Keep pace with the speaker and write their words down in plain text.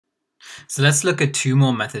So let's look at two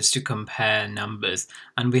more methods to compare numbers,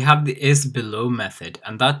 and we have the isBelow method,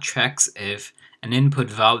 and that checks if an input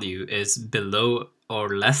value is below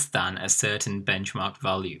or less than a certain benchmark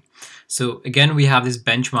value. So again, we have this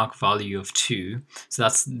benchmark value of 2, so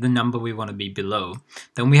that's the number we want to be below.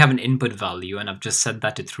 Then we have an input value, and I've just set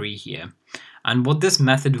that to 3 here. And what this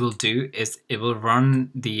method will do is it will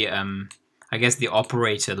run the the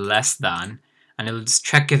operator less than, and it'll just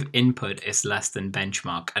check if input is less than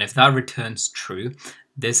benchmark, and if that returns true,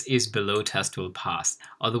 this isBelow test will pass,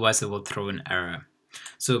 otherwise it will throw an error.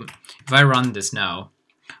 So if I run this now,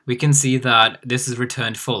 we can see that this is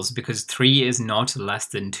returned false because 3 is not less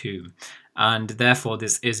than 2, and therefore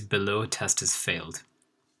this isBelow test has failed.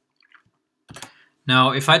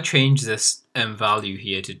 Now if I change this value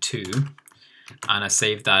here to 2, and I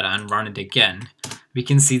save that and run it again, we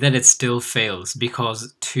can see that it still fails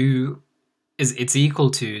because 2 it's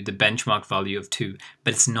equal to the benchmark value of 2,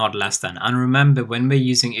 but it's not less than. And remember, when we're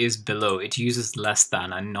using isBelow, it uses less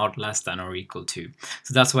than and not less than or equal to.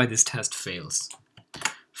 So that's why this test fails.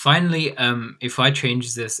 Finally, if I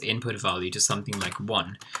change this input value to something like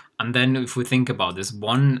 1, and then if we think about this,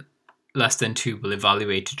 1 less than 2 will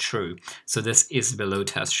evaluate to true. So this isBelow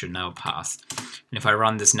test should now pass. And if I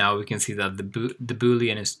run this now, we can see that the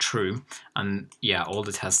Boolean is true, and yeah, all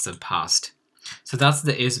the tests have passed. So that's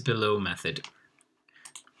the isBelow method.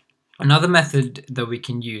 Another method that we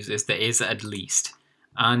can use is the isAtLeast.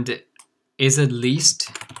 And isAtLeast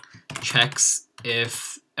checks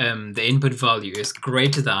if the input value is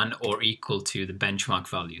greater than or equal to the benchmark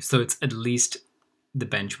value. So it's at least the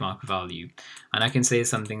benchmark value. And I can say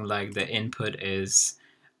something like the input is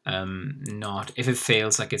not, if it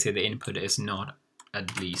fails, I can say the input is not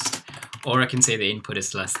at least, or I can say the input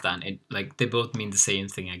is less than. It, like, they both mean the same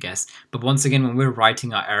thing, I guess. But once again, when we're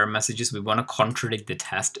writing our error messages, we want to contradict the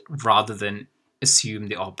test rather than assume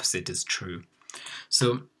the opposite is true.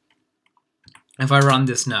 So if I run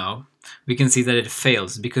this now, we can see that it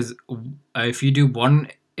fails because if you do 1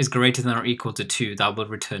 is greater than or equal to 2, that will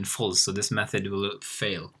return false, so this method will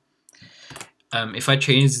fail. If I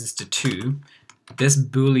change this to 2, this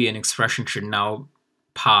Boolean expression should now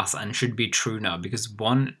pass and should be true now because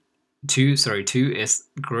 2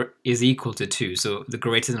 is equal to 2, so the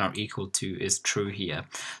greater than or equal to is true here,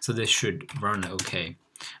 so this should run okay.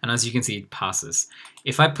 And as you can see, it passes.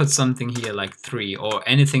 If I put something here like 3 or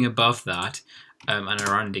anything above that, and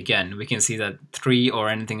I run it again, we can see that 3 or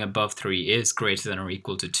anything above 3 is greater than or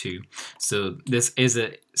equal to 2. So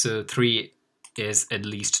so 3 is at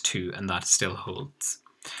least 2, and that still holds.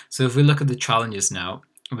 So if we look at the challenges now,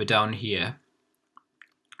 we're down here.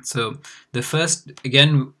 So the first,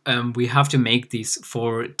 again, we have to make these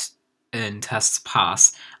 4 tests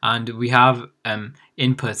pass, and we have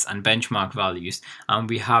inputs and benchmark values, and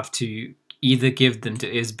we have to either give them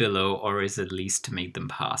to isBelow or isAtLeast to make them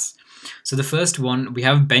pass. So the first one, we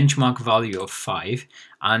have benchmark value of 5,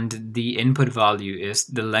 and the input value is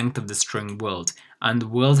the length of the string world, and the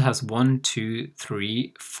world has 1, 2,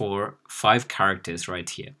 3, 4, 5 characters right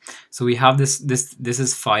here. So we have this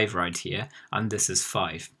is 5 right here, and this is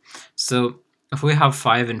 5. So if we have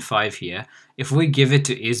 5 and 5 here, if we give it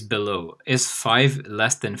to isBelow, is 5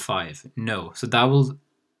 less than 5? No, so that will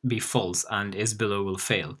be false and isBelow will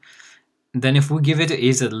fail. Then if we give it to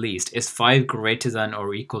isAtLeast, is 5 greater than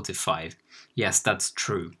or equal to 5? Yes, that's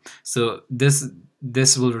true. So this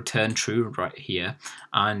will return true right here,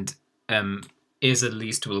 and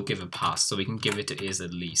isAtLeast will give a pass, so we can give it to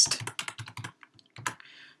isAtLeast.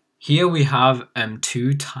 Here we have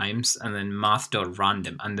 2 times and then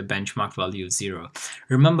math.random and the benchmark value of 0.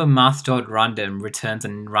 Remember, math.random returns a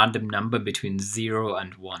random number between 0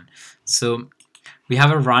 and 1. So we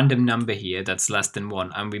have a random number here that's less than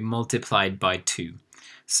 1, and we multiply it by 2.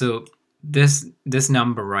 So this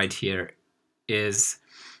number right here is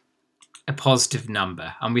a positive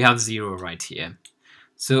number, and we have 0 right here.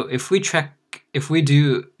 So if we check if we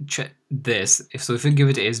do check this, if we give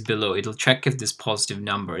it to isBelow, it'll check if this positive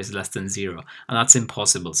number is less than 0, and that's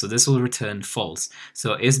impossible. So this will return false.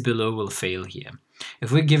 So isBelow will fail here.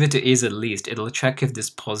 If we give it to isAtLeast, it'll check if this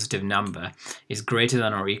positive number is greater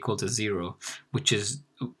than or equal to 0,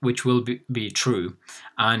 which will be true,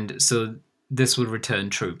 and so this will return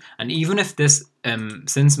true. And even if this,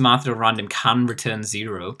 since math.random can return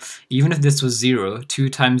 0, even if this was 0, 2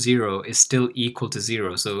 times 0 is still equal to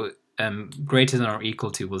 0. So greater than or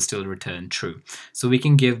equal to will still return true. So we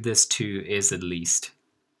can give this to isAtLeast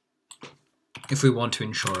if we want to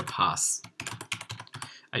ensure a pass.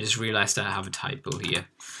 I just realized I have a typo here.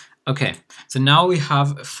 Okay, so now we have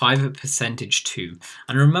 5%2,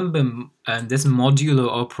 and remember this modulo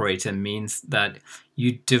operator means that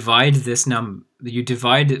you divide this you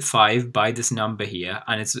divide 5 by this number here,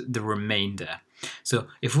 and it's the remainder. So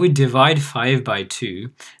if we divide 5 by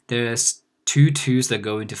 2, there's 2 2's that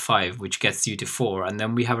go into 5, which gets you to 4, and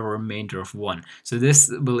then we have a remainder of 1. So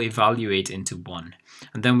this will evaluate into 1,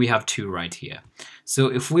 and then we have 2 right here. So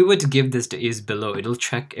if we were to give this to isBelow, it'll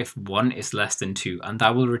check if 1 is less than 2, and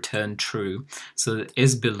that will return true. So that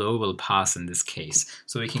isBelow will pass in this case.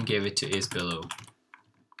 So we can give it to isBelow.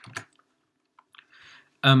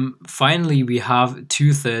 Finally, we have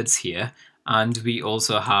 2/3 here, and we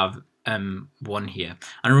also have 1 here.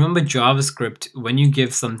 And remember, JavaScript, when you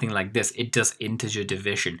give something like this, it does integer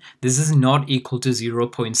division. This is not equal to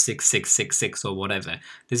 0.6666 or whatever.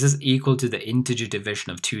 This is equal to the integer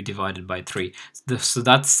division of 2 divided by 3. So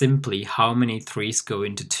that's simply how many 3's go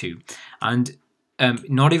into 2. And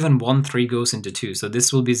not even 1 3 goes into 2. So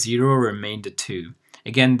this will be 0 remainder 2.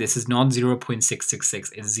 Again, this is not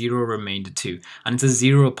 0.666, it's 0 remainder 2. And it's a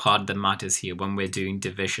 0 part that matters here when we're doing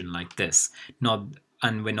division like this.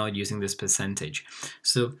 And we're not using this percentage.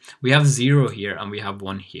 So we have 0 here and we have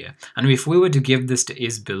 1 here. And if we were to give this to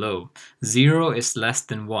isBelow, 0 is less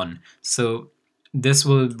than 1. So this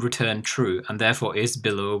will return true, and therefore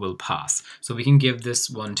isBelow will pass. So we can give this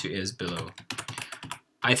one to isBelow.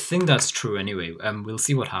 I think that's true anyway. We'll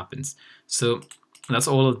see what happens. So that's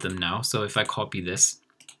all of them now. So if I copy this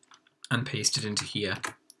and paste it into here,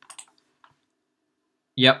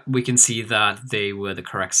 yep, we can see that they were the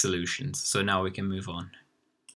correct solutions. So now we can move on.